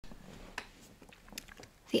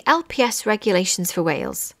The LPS regulations for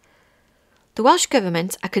Wales. The Welsh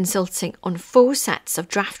Government are consulting on 4 sets of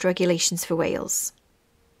draft regulations for Wales.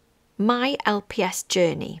 My LPS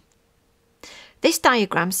journey. This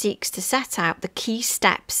diagram seeks to set out the key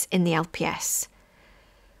steps in the LPS.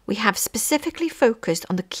 We have specifically focused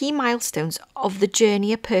on the key milestones of the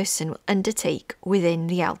journey a person will undertake within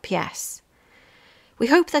the LPS. We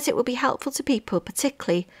hope that it will be helpful to people,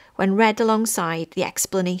 particularly when read alongside the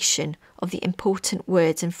explanation of the important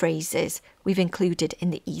words and phrases we've included in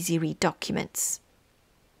the easy read documents.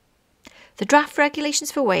 The draft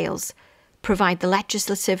regulations for Wales provide the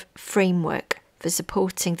legislative framework for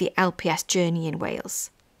supporting the LPS journey in Wales.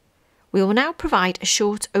 We will now provide a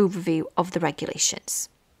short overview of the regulations.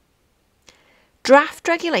 Draft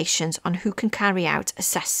regulations on who can carry out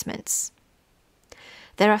assessments.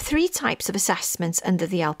 There are 3 types of assessments under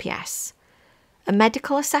the LPS: a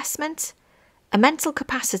medical assessment, a mental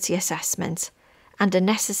capacity assessment, and a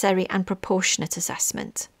necessary and proportionate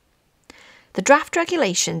assessment. The draft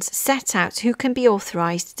regulations set out who can be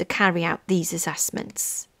authorised to carry out these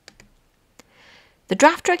assessments. The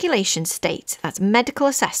draft regulations state that medical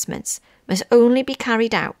assessments must only be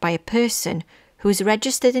carried out by a person who is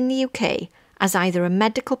registered in the UK as either a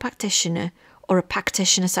medical practitioner or a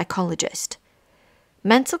practitioner psychologist.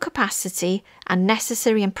 Mental capacity and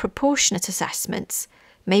necessary and proportionate assessments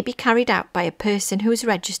may be carried out by a person who is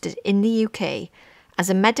registered in the UK as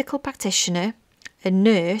a medical practitioner, a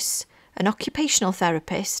nurse, an occupational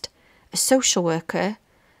therapist, a social worker,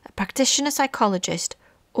 a practitioner psychologist,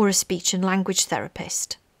 or a speech and language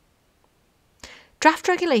therapist. Draft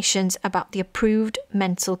regulations about the Approved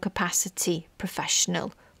Mental Capacity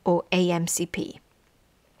Professional, or AMCP.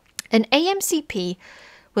 An AMCP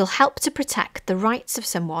will help to protect the rights of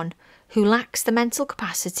someone who lacks the mental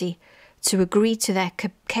capacity to agree to their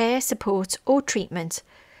care, support or treatment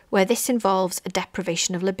where this involves a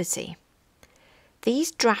deprivation of liberty.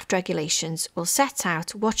 These draft regulations will set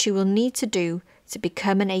out what you will need to do to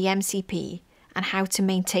become an AMCP and how to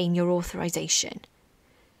maintain your authorisation.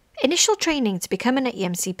 Initial training to become an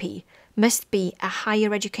AMCP must be a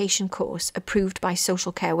higher education course approved by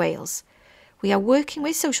Social Care Wales. We are working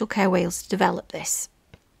with Social Care Wales to develop this.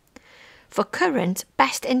 For current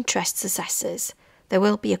best interests assessors, there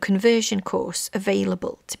will be a conversion course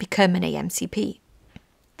available to become an AMCP.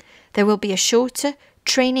 There will be a shorter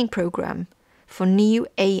training programme for new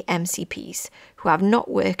AMCPs who have not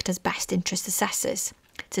worked as best interest assessors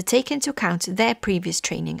to take into account their previous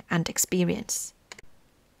training and experience.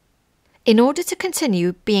 In order to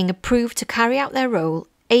continue being approved to carry out their role,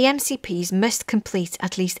 AMCPs must complete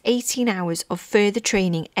at least 18 hours of further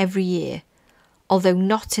training every year, although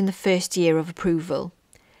not in the first year of approval.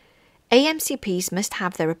 AMCPs must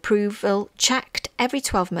have their approval checked every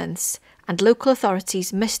 12 months, and local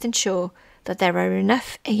authorities must ensure that there are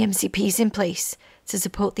enough AMCPs in place to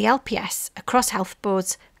support the LPS across health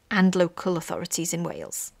boards and local authorities in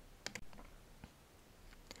Wales.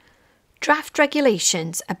 Draft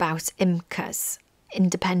regulations about IMCAs,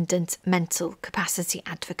 Independent Mental Capacity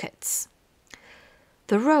Advocates.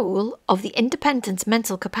 The role of the Independent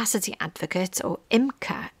Mental Capacity Advocate, or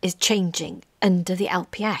IMCA, is changing under the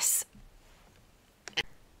LPS.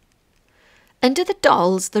 Under the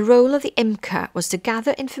DOLS, the role of the IMCA was to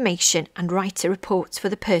gather information and write a report for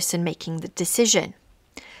the person making the decision.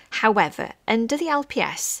 However, under the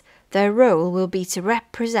LPS, their role will be to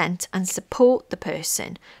represent and support the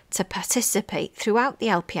person to participate throughout the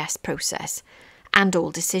LPS process and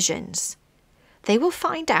all decisions. They will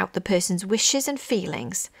find out the person's wishes and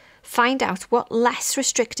feelings, find out what less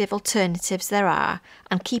restrictive alternatives there are,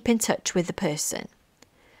 and keep in touch with the person.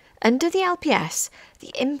 Under the LPS,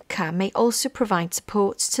 the IMCA may also provide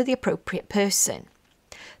support to the appropriate person.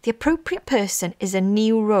 The appropriate person is a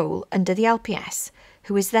new role under the LPS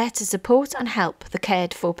who is there to support and help the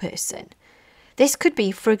cared for person. This could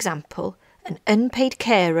be, for example, an unpaid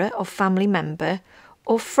carer or family member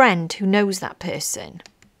or friend who knows that person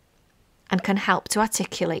and can help to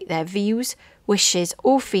articulate their views, wishes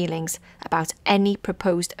or feelings about any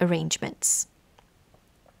proposed arrangements.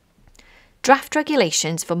 Draft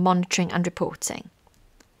regulations for monitoring and reporting.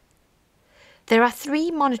 There are 3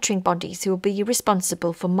 monitoring bodies who will be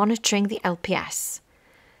responsible for monitoring the LPS: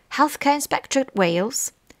 Healthcare Inspectorate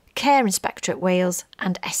Wales, Care Inspectorate Wales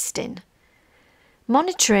and Estyn.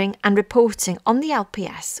 Monitoring and reporting on the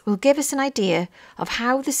LPS will give us an idea of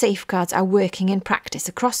how the safeguards are working in practice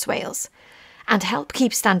across Wales and help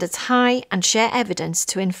keep standards high and share evidence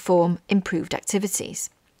to inform improved activities.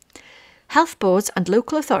 Health boards and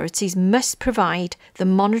local authorities must provide the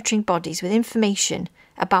monitoring bodies with information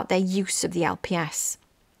about their use of the LPS.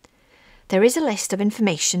 There is a list of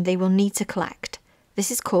information they will need to collect,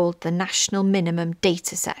 This is called the National Minimum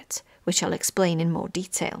Dataset, which I'll explain in more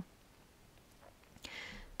detail.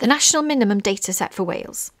 The National Minimum Dataset for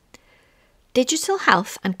Wales. Digital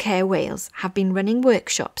Health and Care Wales have been running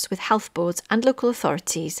workshops with health boards and local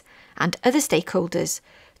authorities and other stakeholders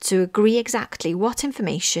to agree exactly what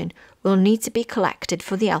information will need to be collected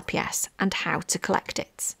for the LPS and how to collect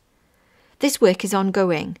it. This work is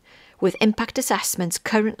ongoing, with impact assessments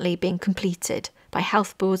currently being completed by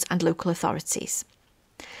health boards and local authorities.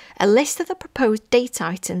 A list of the proposed data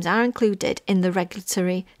items are included in the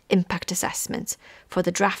regulatory impact assessment for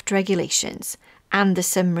the draft regulations and the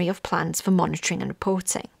summary of plans for monitoring and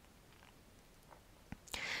reporting.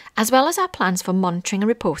 As well as our plans for monitoring and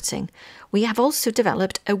reporting, we have also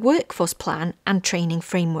developed a workforce plan and training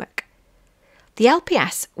framework. The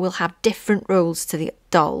LPS will have different roles to the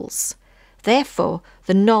DOLs. Therefore,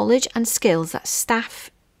 the knowledge and skills that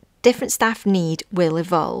different staff need will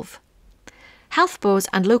evolve. Health boards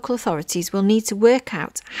and local authorities will need to work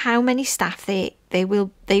out how many staff they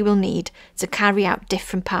will need to carry out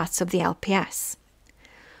different parts of the LPS.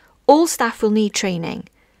 All staff will need training.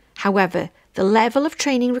 However, the level of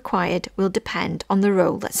training required will depend on the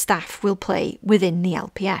role that staff will play within the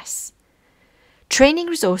LPS. Training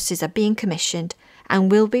resources are being commissioned and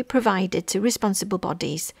will be provided to responsible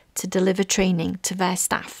bodies to deliver training to their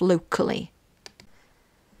staff locally.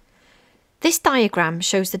 This diagram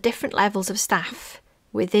shows the different levels of staff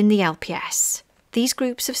within the LPS. These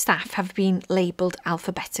groups of staff have been labelled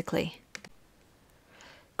alphabetically.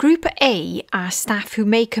 Group A are staff who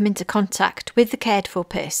may come into contact with the cared for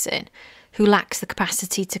person who lacks the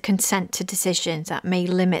capacity to consent to decisions that may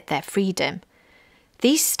limit their freedom.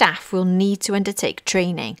 These staff will need to undertake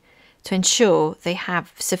training to ensure they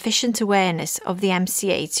have sufficient awareness of the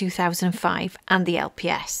MCA 2005 and the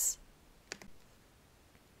LPS.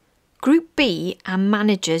 Group B are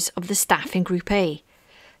managers of the staff in Group A.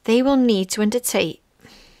 They will need to undertake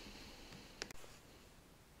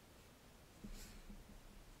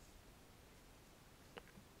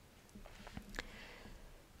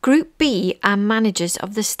Group B are managers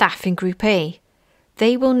of the staff in Group A.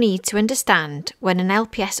 They will need to understand when an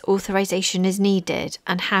LPS authorisation is needed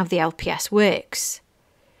and how the LPS works.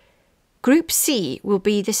 Group C will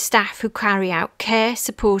be the staff who carry out care,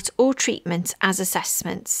 support or treatment as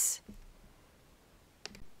assessments.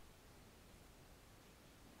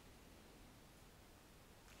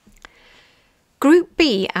 Group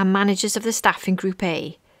B are managers of the staff in Group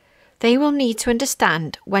A. They will need to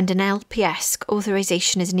understand when an LPS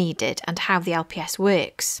authorisation is needed and how the LPS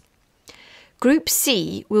works. Group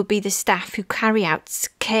C will be the staff who carry out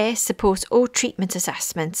care, support or treatment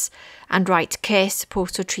assessments and write care,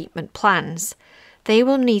 support or treatment plans. They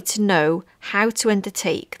will need to know how to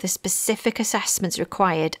undertake the specific assessments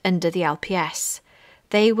required under the LPS.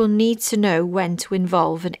 They will need to know when to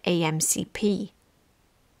involve an AMCP.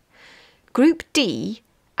 Group D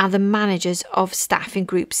are the managers of staff in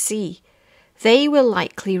Group C. They will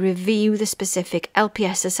likely review the specific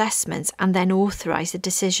LPS assessments and then authorise the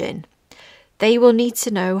decision. They will need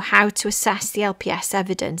to know how to assess the LPS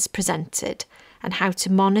evidence presented and how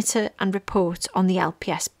to monitor and report on the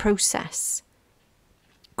LPS process.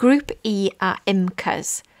 Group E are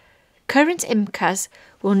IMCAs. Current IMCAs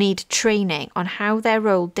will need training on how their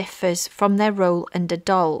role differs from their role under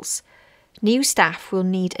DOLs. New staff will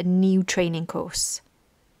need a new training course.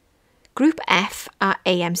 Group F are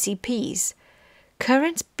AMCPs.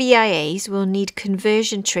 Current BIAs will need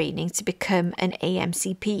conversion training to become an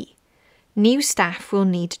AMCP. New staff will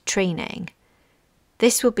need training.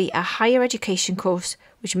 This will be a higher education course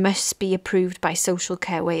which must be approved by Social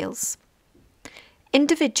Care Wales.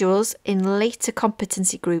 Individuals in later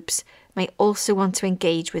competency groups may also want to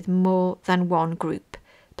engage with more than one group,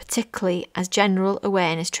 particularly as general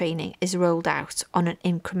awareness training is rolled out on an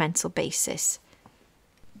incremental basis.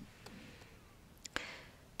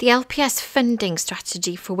 The LPS funding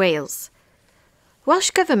strategy for Wales. Welsh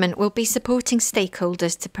Government will be supporting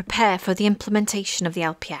stakeholders to prepare for the implementation of the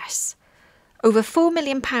LPS. Over £4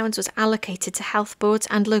 million was allocated to health boards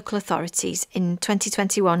and local authorities in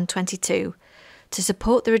 2021-22 to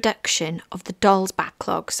support the reduction of the DOLS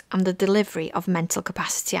backlogs and the delivery of Mental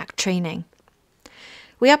Capacity Act training.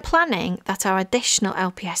 We are planning that our additional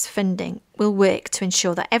LPS funding will work to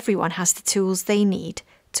ensure that everyone has the tools they need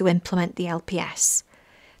to implement the LPS.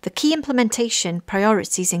 The key implementation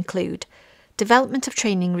priorities include development of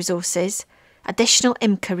training resources, additional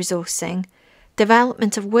IMCA resourcing,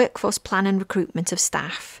 development of workforce plan and recruitment of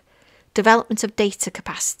staff, development of data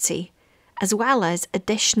capacity, as well as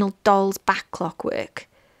additional DOLS backlog work,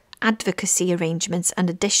 advocacy arrangements and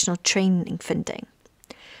additional training funding.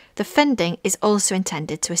 The funding is also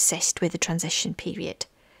intended to assist with the transition period.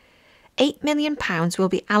 £8 million will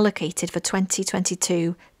be allocated for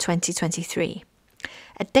 2022-2023.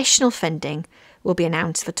 Additional funding will be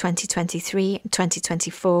announced for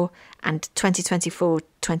 2023-2024 and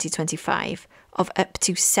 2024-2025 of up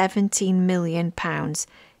to £17 million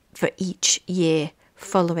for each year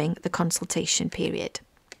following the consultation period.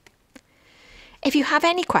 If you have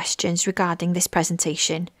any questions regarding this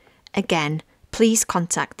presentation, again, please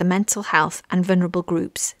contact the Mental Health and Vulnerable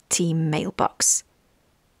Groups team mailbox.